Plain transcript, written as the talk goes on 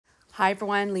Hi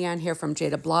everyone, Leanne here from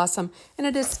Jaded Blossom, and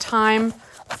it is time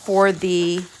for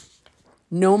the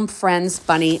Gnome Friends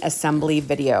Bunny Assembly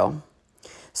video.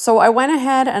 So I went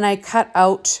ahead and I cut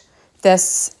out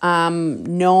this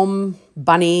gnome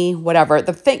bunny, whatever.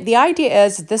 The idea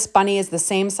is this bunny is the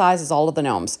same size as all of the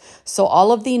gnomes. So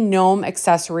all of the gnome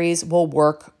accessories will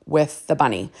work with the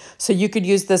bunny. So you could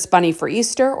use this bunny for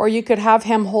Easter, or you could have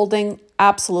him holding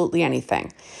absolutely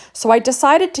anything. So I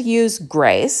decided to use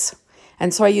grays.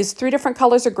 And so I used 3 different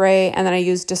colors of gray, and then I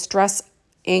used Distress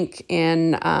ink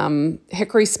in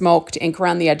Hickory Smoke to ink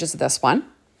around the edges of this one.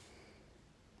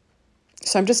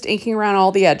 So I'm just inking around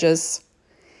all the edges.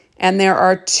 And there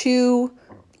are 2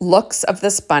 looks of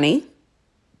this bunny.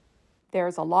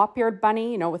 There's a lop-eared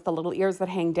bunny, with the little ears that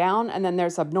hang down, and then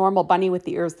there's a normal bunny with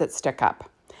the ears that stick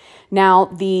up. Now,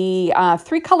 the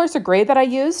 3 colors of gray that I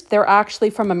used, they're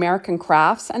actually from American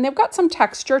Crafts, and they've got some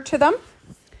texture to them.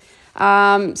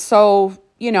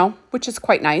 Which is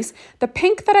quite nice. The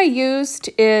pink that I used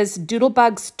is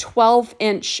Doodlebug's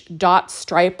 12-inch dot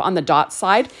stripe on the dot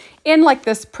side in like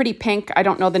this pretty pink. I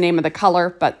don't know the name of the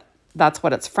color, but that's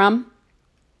what it's from.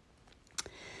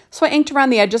 So I inked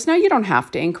around the edges. Now you don't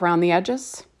have to ink around the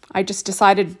edges. I just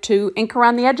decided to ink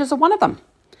around the edges of one of them.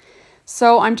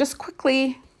 So I'm just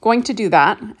quickly going to do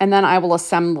that, and then I will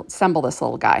assemble this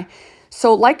little guy.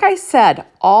 So like I said,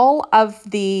 all of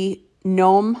the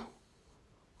gnome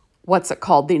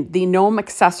the gnome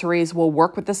accessories will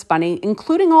work with this bunny,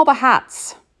 including all the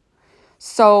hats.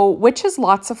 So, which is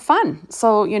lots of fun.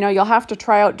 So, you'll have to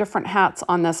try out different hats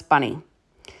on this bunny.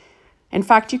 In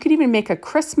fact, you could even make a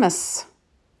Christmas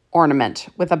ornament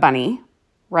with a bunny,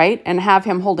 right? And have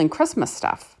him holding Christmas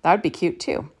stuff. That would be cute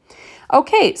too.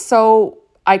 Okay, so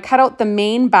I cut out the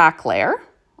main back layer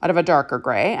out of a darker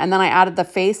gray, and then I added the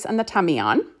face and the tummy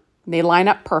on. They line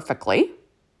up perfectly.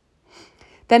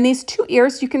 Then these 2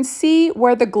 ears, you can see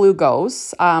where the glue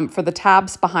goes for the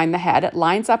tabs behind the head. It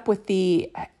lines up with the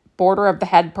border of the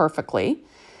head perfectly.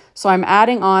 So I'm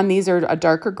adding on, these are a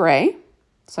darker gray.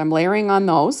 So I'm layering on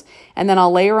those. And then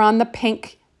I'll layer on the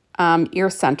pink ear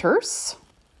centers.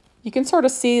 You can sort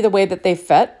of see the way that they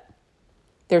fit.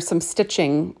 There's some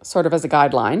stitching sort of as a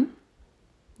guideline.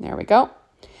 There we go.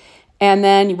 And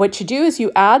then what you do is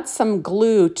you add some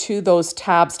glue to those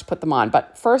tabs to put them on.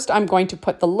 But first I'm going to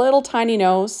put the little tiny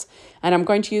nose, and I'm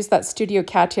going to use that Studio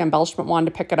Katia embellishment wand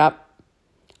to pick it up.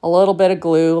 A little bit of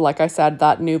glue, like I said,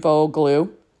 that Nouveau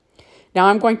glue. Now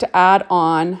I'm going to add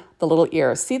on the little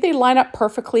ears. See, they line up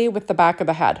perfectly with the back of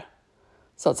the head.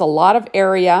 So it's a lot of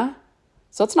area.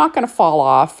 So it's not going to fall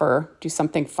off or do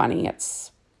something funny.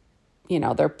 It's,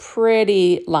 they're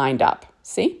pretty lined up.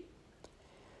 See?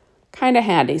 Kind of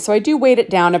handy. So I do weight it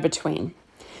down in between.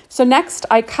 So next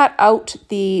I cut out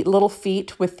the little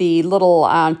feet with the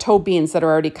little toe beans that are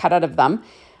already cut out of them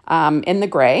in the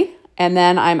gray. And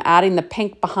then I'm adding the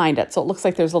pink behind it. So it looks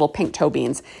like there's little pink toe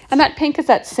beans. And that pink is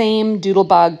that same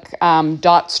Doodlebug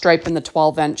dot in the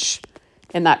 12-inch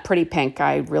in that pretty pink.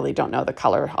 I really don't know the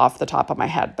color off the top of my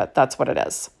head, but that's what it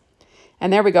is.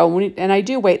 And there we go. And I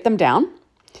do weight them down.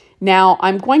 Now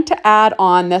I'm going to add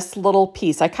on this little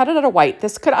piece. I cut it out of white.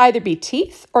 This could either be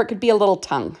teeth or it could be a little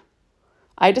tongue.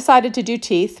 I decided to do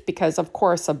teeth because of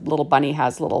course a little bunny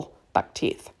has little buck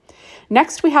teeth.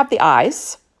 Next we have the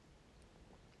eyes.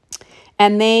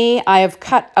 And I have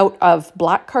cut out of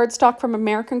black cardstock from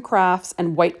American Crafts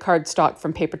and white cardstock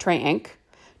from Paper Tray Ink,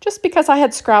 just because I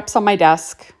had scraps on my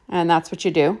desk, and that's what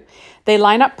you do. They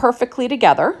line up perfectly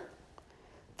together.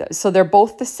 So they're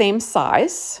both the same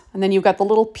size. And then you've got the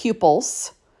little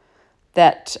pupils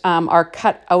that are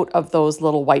cut out of those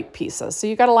little white pieces. So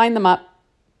you got to line them up.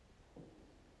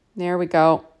 There we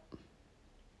go.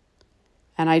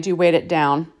 And I do weight it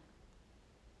down.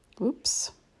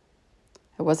 Oops.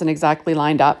 It wasn't exactly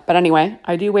lined up. But anyway,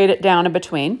 I do weight it down in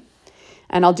between.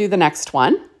 And I'll do the next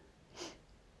one.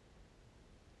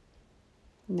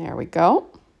 There we go.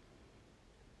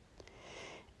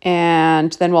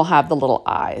 And then we'll have the little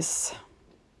eyes.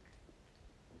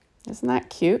 Isn't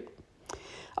that cute?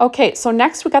 Okay, so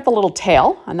next we got the little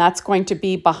tail, and that's going to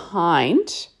be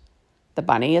behind the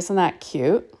bunny. Isn't that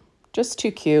cute? Just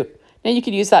too cute. Now you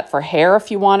could use that for hair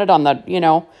if you wanted on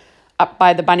the, up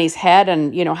by the bunny's head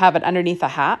and, have it underneath a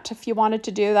hat if you wanted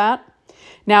to do that.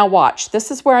 Now watch, this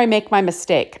is where I make my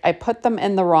mistake. I put them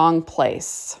in the wrong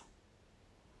place.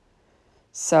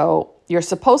 So you're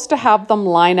supposed to have them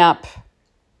line up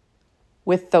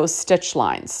with those stitch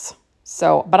lines.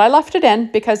 So, but I left it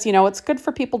in because, it's good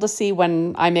for people to see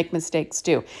when I make mistakes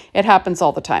too. It happens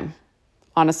all the time.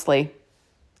 Honestly,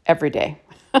 every day.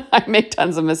 I make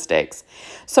tons of mistakes.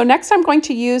 So next I'm going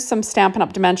to use some Stampin'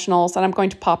 Up! Dimensionals, and I'm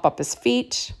going to pop up his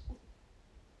feet.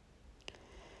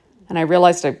 And I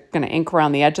realized I'm going to ink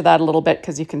around the edge of that a little bit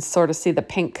because you can sort of see the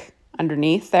pink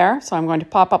underneath there. So I'm going to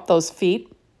pop up those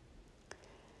feet.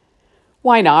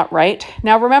 Why not, right?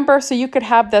 Now remember, so you could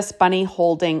have this bunny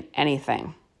holding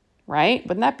anything, right?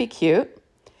 Wouldn't that be cute?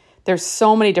 There's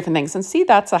so many different things. And see,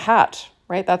 that's a hat,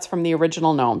 right? That's from the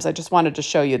original gnomes. I just wanted to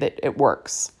show you that it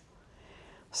works.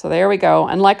 So there we go.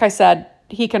 And like I said,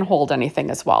 he can hold anything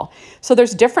as well. So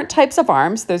there's different types of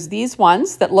arms. There's these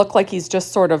ones that look like he's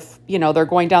just sort of, you know, they're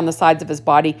going down the sides of his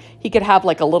body. He could have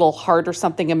like a little heart or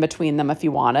something in between them if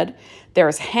you wanted.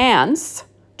 There's hands,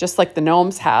 just like the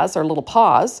gnomes has, or little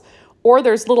paws. Or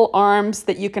there's little arms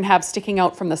that you can have sticking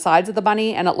out from the sides of the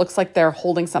bunny, and it looks like they're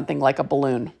holding something like a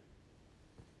balloon.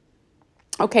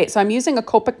 Okay, so I'm using a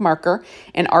Copic marker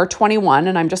in R21,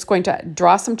 and I'm just going to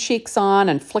draw some cheeks on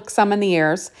and flick some in the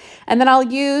ears. And then I'll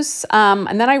use,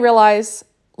 and then I realize,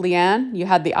 Leanne, you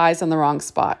had the eyes in the wrong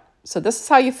spot. So this is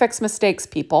how you fix mistakes,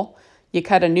 people. You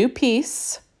cut a new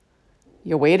piece,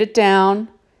 you weight it down,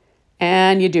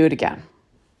 and you do it again.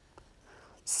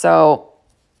 So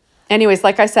anyways,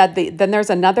 like I said, then there's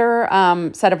another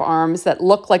set of arms that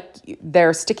look like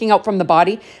they're sticking out from the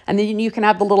body. And then you can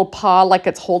have the little paw like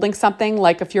it's holding something,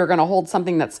 like if you're going to hold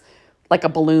something that's like a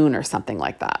balloon or something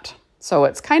like that. So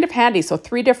it's kind of handy. So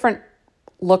 3 different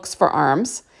looks for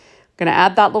arms. I'm going to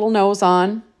add that little nose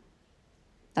on.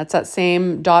 That's that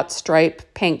same dot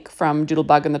stripe pink from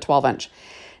Doodlebug in the 12-inch.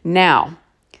 Now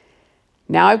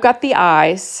I've got the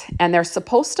eyes, and they're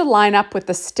supposed to line up with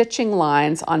the stitching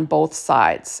lines on both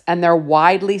sides, and they're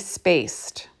widely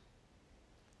spaced.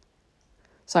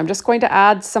 So I'm just going to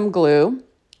add some glue,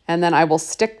 and then I will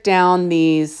stick down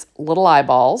these little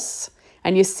eyeballs.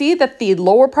 And you see that the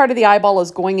lower part of the eyeball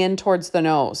is going in towards the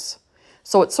nose.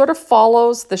 So it sort of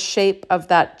follows the shape of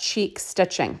that cheek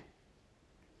stitching,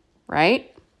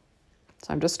 right?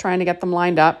 So I'm just trying to get them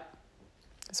lined up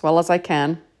as well as I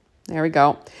can. There we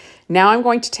go. Now I'm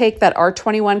going to take that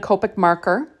R21 Copic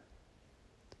marker.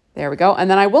 There we go.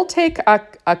 And then I will take a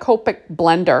Copic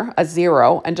blender, a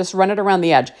 0, and just run it around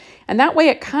the edge. And that way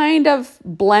it kind of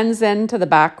blends into the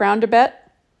background a bit.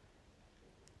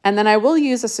 And then I will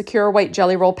use a Sakura white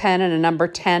jelly roll pen and a number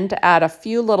 10 to add a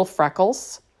few little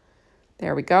freckles.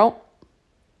 There we go.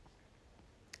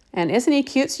 And isn't he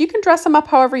cute? So you can dress him up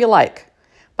however you like.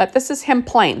 But this is him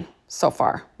plain so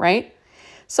far, right?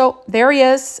 So there he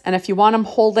is, and if you want him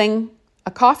holding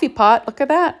a coffee pot, look at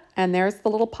that. And there's the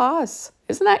little paws.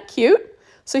 Isn't that cute?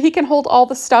 So he can hold all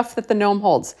the stuff that the gnome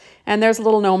holds. And there's a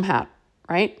little gnome hat,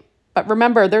 right? But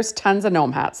remember, there's tons of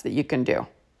gnome hats that you can do.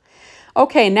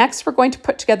 Okay, next we're going to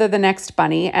put together the next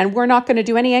bunny, and we're not going to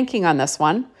do any inking on this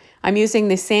one. I'm using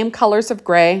the same colors of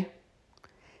gray,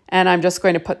 and I'm just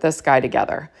going to put this guy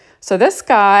together. So this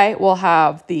guy will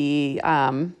have the...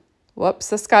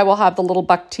 this guy will have the little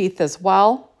buck teeth as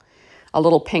well, a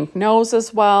little pink nose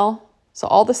as well. So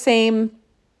all the same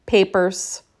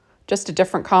papers, just a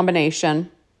different combination.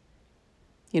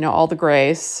 You know, all the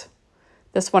grays.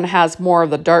 This one has more of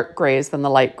the dark grays than the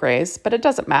light grays, but it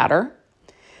doesn't matter.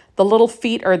 The little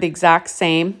feet are the exact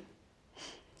same.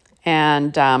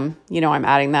 And, you know, I'm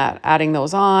adding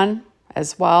those on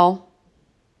as well.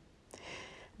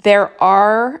 There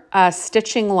are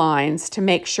stitching lines to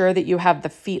make sure that you have the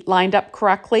feet lined up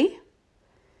correctly.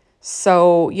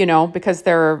 So, you know, because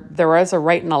there is a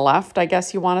right and a left, I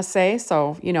guess you want to say.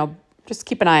 So, you know, just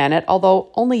keep an eye on it.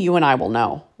 Although only you and I will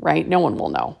know, right? No one will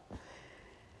know.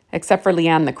 Except for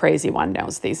Leanne, the crazy one,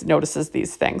 notices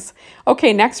these things.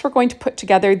 Okay, next we're going to put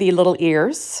together the little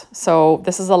ears. So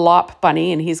this is a lop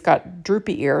bunny, and he's got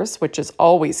droopy ears, which is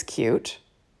always cute.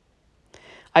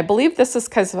 I believe this is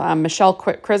because Michelle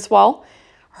Criswell,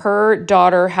 her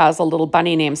daughter has a little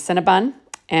bunny named Cinnabon,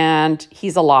 and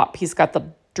he's a lop. He's got the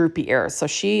droopy ears. So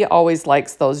she always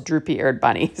likes those droopy-eared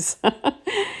bunnies.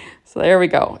 So there we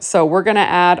go. So we're going to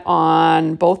add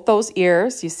on both those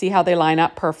ears. You see how they line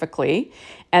up perfectly.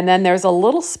 And then there's a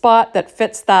little spot that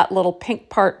fits that little pink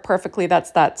part perfectly.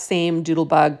 That's that same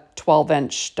Doodlebug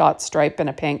 12-inch dot stripe in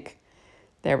a pink.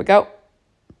 There we go.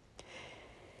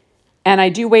 And I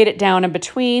do weight it down in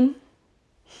between.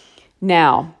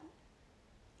 Now,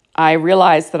 I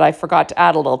realized that I forgot to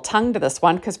add a little tongue to this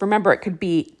one because remember, it could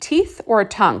be teeth or a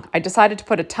tongue. I decided to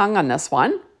put a tongue on this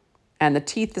one, and the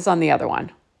teeth is on the other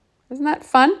one. Isn't that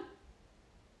fun?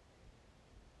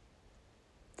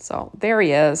 So there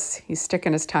he is. He's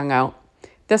sticking his tongue out.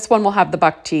 This one will have the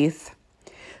buck teeth.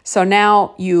 So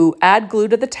now you add glue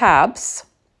to the tabs.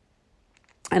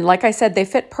 And like I said, they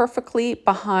fit perfectly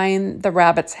behind the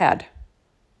rabbit's head.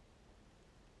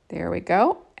 There we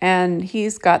go. And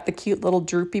he's got the cute little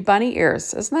droopy bunny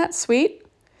ears. Isn't that sweet?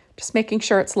 Just making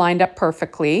sure it's lined up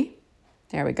perfectly.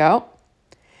 There we go.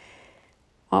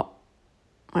 Well,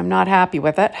 I'm not happy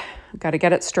with it. I've got to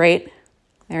get it straight.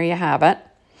 There you have it.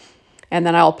 And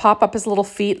then I'll pop up his little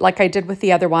feet like I did with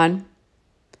the other one.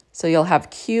 So you'll have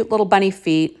cute little bunny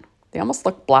feet. They almost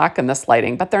look black in this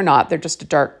lighting, but they're not. They're just a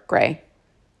dark gray.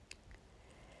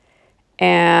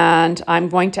 And I'm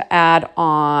going to add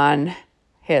on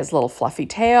his little fluffy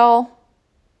tail.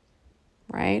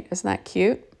 Right? Isn't that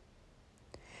cute?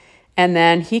 And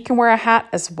then he can wear a hat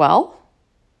as well.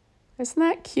 Isn't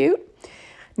that cute?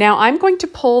 Now I'm going to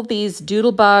pull these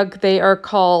Doodlebug. They are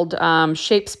called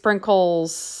shape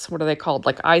sprinkles. What are they called?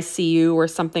 Like ICU or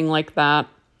something like that.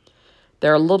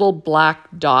 They're little black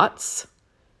dots.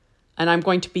 And I'm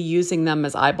going to be using them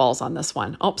as eyeballs on this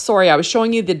one. Oh, sorry. I was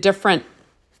showing you the different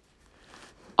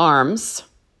arms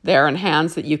there and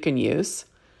hands that you can use.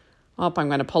 Oh, I'm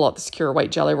going to pull out the Sakura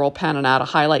white jelly roll pen and add a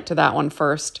highlight to that one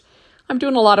first. I'm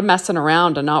doing a lot of messing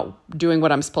around and not doing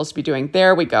what I'm supposed to be doing.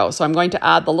 There we go. So I'm going to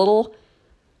add the little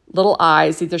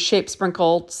eyes. These are shape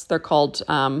sprinkles. They're called,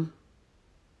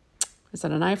 is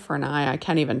it an eye for an eye? I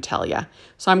can't even tell you.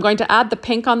 So I'm going to add the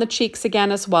pink on the cheeks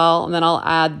again as well. And then I'll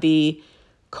add the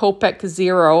Copic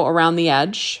 0 around the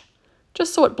edge,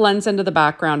 just so it blends into the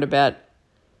background a bit.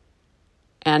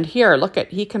 And here, look at,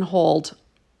 he can hold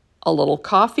a little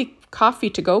coffee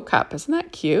to-go cup. Isn't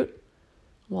that cute?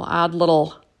 We'll add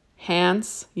little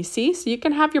hands, you see? So you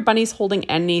can have your bunnies holding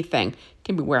anything. You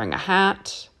can be wearing a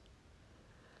hat.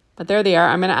 But there they are.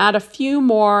 I'm going to add a few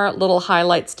more little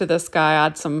highlights to this guy,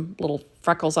 add some little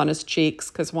freckles on his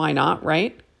cheeks, because why not,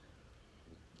 right?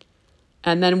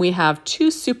 And then we have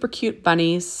two super cute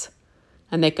bunnies,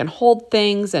 and they can hold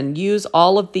things and use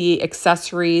all of the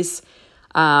accessories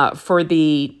for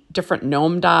the different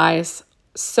gnome dies.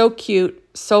 So cute,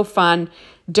 so fun.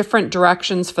 Different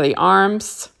directions for the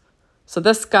arms. So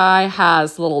this guy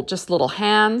has just little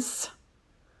hands.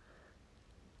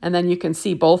 And then you can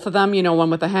see both of them, you know,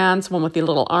 one with the hands, one with the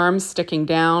little arms sticking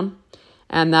down.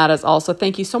 And that is also,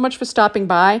 thank you so much for stopping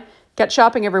by. Get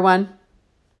shopping, everyone.